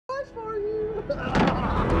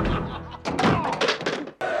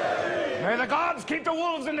May the gods keep the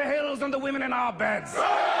wolves in the hills and the women in our beds.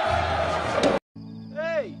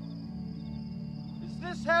 Hey! Is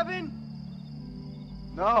this heaven?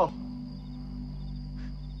 No.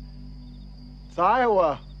 It's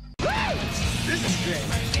Iowa. This is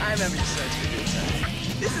great. I remember you such a good time.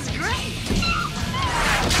 This is great.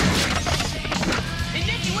 Hey,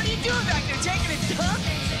 Nicky, what are you doing back there? Taking a dump?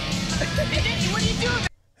 Hey, Nicky, what are you doing?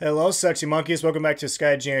 Hello, sexy monkeys. Welcome back to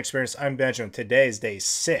SkyGen Experience. I'm Benjamin. Today is day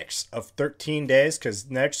 6 of 13 days because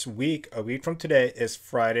next week, a week from today, is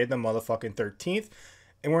Friday the motherfucking 13th.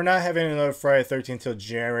 And we're not having another Friday 13th until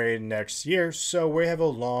January next year, so we have a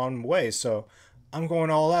long way. So I'm going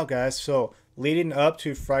all out, guys. So leading up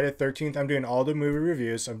to Friday 13th, I'm doing all the movie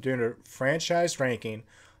reviews. I'm doing a franchise ranking.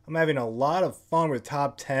 I'm having a lot of fun with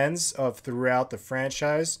top 10s of throughout the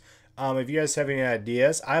franchise. If you guys have any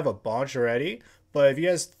ideas, I have a bunch already. But if you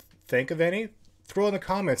guys think of any, throw in the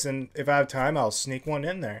comments, and if I have time, I'll sneak one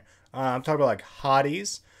in there. I'm talking about like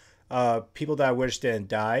hotties, people that I wish didn't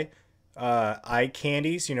die, eye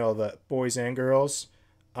candies, you know, the boys and girls,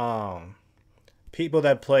 people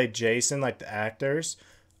that played Jason, like the actors,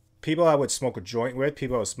 people I would smoke a joint with,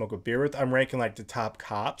 people I would smoke a beer with. I'm ranking like the top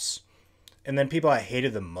cops, and then people I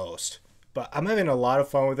hated the most. But I'm having a lot of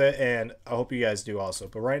fun with it, and I hope you guys do also.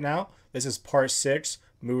 But right now, this is part 6,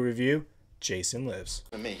 movie review. Jason Lives.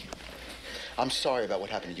 Me. I'm sorry about what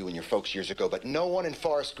happened to you and your folks years ago, but no one in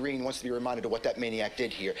Forest Green wants to be reminded of what that maniac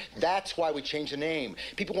did here. That's why we changed the name.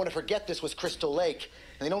 People want to forget this was Crystal Lake,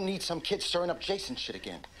 and they don't need some kid stirring up Jason shit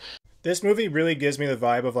again. This movie really gives me the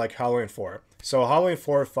vibe of like Halloween 4. So Halloween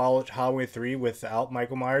 4 followed Halloween 3 without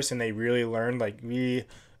Michael Myers, and they really learned like we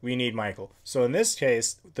need Michael. So in this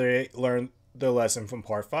case, they learned the lesson from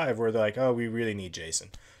part 5 where they're like, oh, we really need Jason.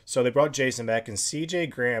 So they brought Jason back, and C.J.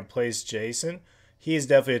 Graham plays Jason. He is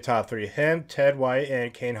definitely a top 3. Him, Ted White,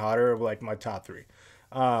 and Kane Hodder are like my top 3.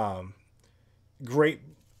 Great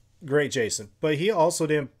Jason. But he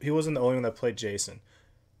also he wasn't the only one that played Jason.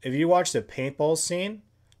 If you watch the paintball scene,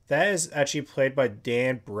 that is actually played by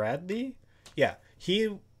Dan Bradley. Yeah,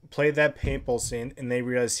 he played that paintball scene, and they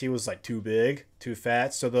realized he was like too big, too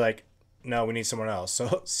fat. So they're like, no, we need someone else.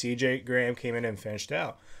 So C.J. Graham came in and finished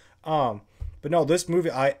out. But no, this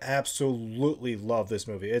movie, I absolutely love this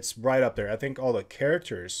movie. It's right up there. I think all the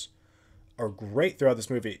characters are great throughout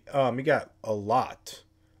this movie. You got a lot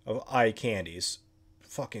of eye candies.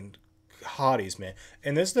 Fucking hotties, man.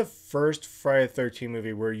 And this is the first Friday the 13th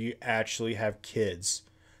movie where you actually have kids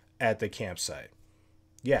at the campsite.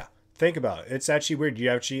 Yeah, think about it. It's actually weird.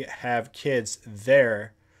 You actually have kids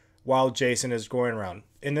there while Jason is going around.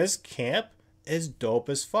 And this camp is dope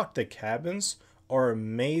as fuck. The cabins are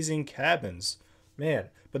amazing cabins, man.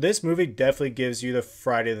 But this movie definitely gives you the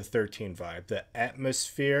Friday the 13th vibe. The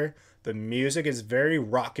atmosphere, the music is very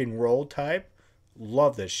rock and roll type.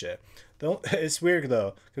 Love this shit. It's weird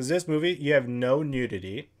though, because this movie you have no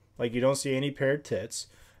nudity, like you don't see any paired tits.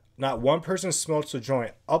 Not one person smokes a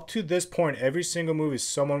joint. Up to this point, every single movie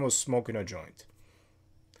someone was smoking a joint.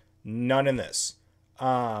 None in this.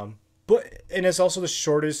 And it's also the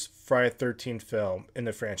shortest Friday the 13th film in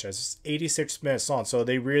the franchise. It's 86 minutes long, so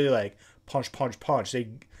they really like punch.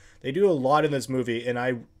 They do a lot in this movie, and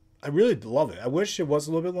I really love it. I wish it was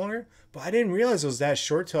a little bit longer, but I didn't realize it was that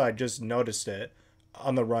short till I just noticed it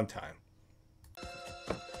on the runtime.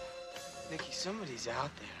 Nicky, somebody's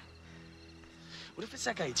out there. What if it's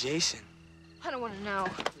that guy Jason? I don't want to know.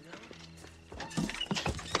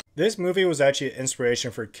 This movie was actually an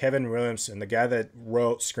inspiration for Kevin Williamson, the guy that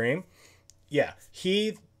wrote Scream. Yeah,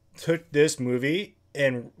 he took this movie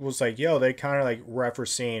and was like, yo, they kind of like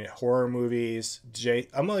referencing horror movies.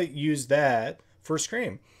 I'm going to use that for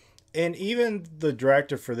Scream. And even the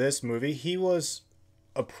director for this movie, he was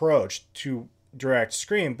approached to direct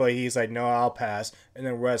Scream, but he's like, no, I'll pass. And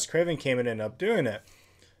then Wes Craven came in and ended up doing it.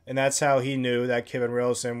 And that's how he knew that Kevin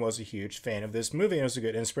Williamson was a huge fan of this movie. And it was a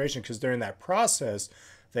good inspiration because during that process,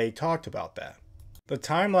 they talked about that. The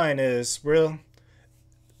timeline is real.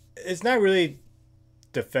 It's not really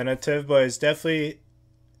definitive, but it's definitely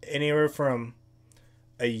anywhere from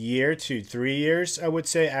a year to 3 years, I would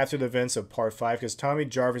say, after the events of part 5, because Tommy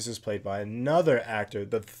Jarvis is played by another actor,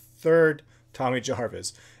 the third Tommy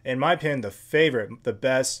Jarvis. In my opinion, the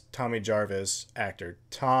best Tommy Jarvis actor,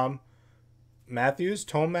 Thom Mathews?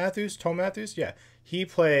 Yeah, he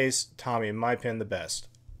plays Tommy, in my opinion, the best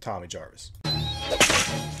Tommy Jarvis.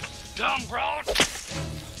 Dumb broad.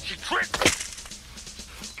 She tricked me.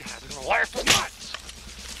 God, they're gonna laugh for months.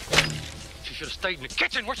 She should have stayed in the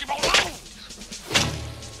kitchen where she belongs.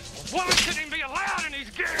 A woman shouldn't even be allowed in these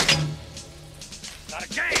games. Not a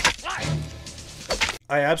game, it's life.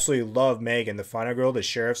 I absolutely love Megan, the final girl, the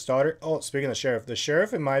sheriff's daughter. Oh, speaking of the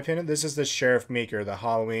sheriff, in my opinion, this is the Sheriff Meeker, the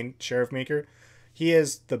Halloween Sheriff Meeker. He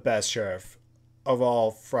is the best sheriff of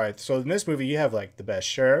all Friday. So in this movie, you have like the best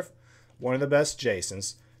sheriff, one of the best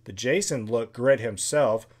Jasons. The Jason looked great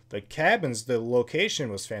himself. The cabins, the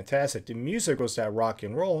location was fantastic. The music was that rock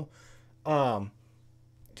and roll.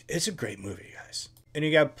 It's a great movie, guys. And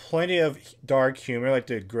you got plenty of dark humor, like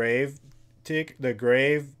the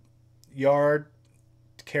graveyard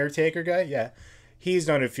caretaker guy. Yeah, he's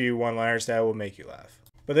done a few one-liners that will make you laugh.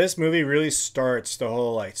 But this movie really starts the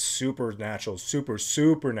whole like supernatural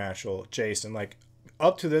Jason. Like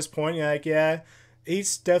up to this point, you're like, yeah,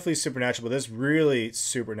 he's definitely supernatural, but this really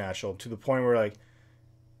supernatural to the point where like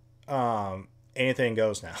anything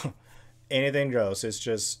goes now. Anything goes. It's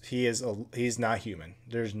just he's not human.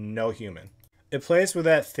 There's no human. It plays with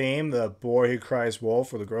that theme, the boy who cries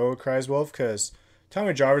wolf or the girl who cries wolf, because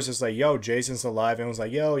Tommy Jarvis is like, yo, Jason's alive. And was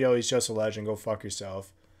like, yo, he's just a legend. Go fuck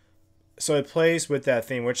yourself. So it plays with that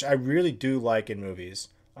theme, which I really do like in movies.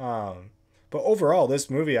 But overall, this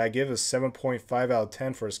movie, I give a 7.5 out of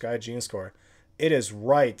 10 for a SkyGene score. It is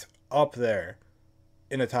right up there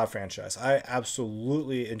in the top franchise. I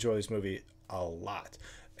absolutely enjoy this movie a lot.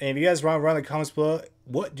 And if you guys want to run in the comments below,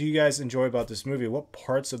 what do you guys enjoy about this movie? What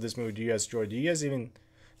parts of this movie do you guys enjoy? Is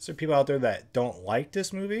there people out there that don't like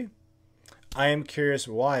this movie? I am curious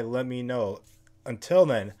why. Let me know. Until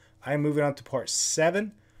then, I'm moving on to part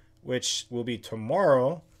 7, which will be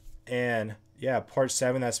tomorrow. And yeah, part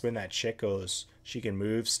 7, that's when that chick goes. She can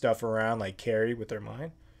move stuff around like Carrie with her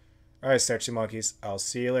mind. Alright, sexy monkeys. I'll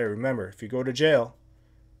see you later. Remember, if you go to jail,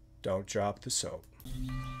 don't drop the soap.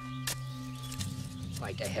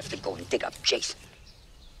 Why'd I have to go and dig up Jason?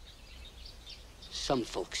 Some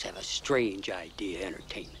folks have a strange idea of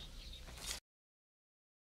entertainment.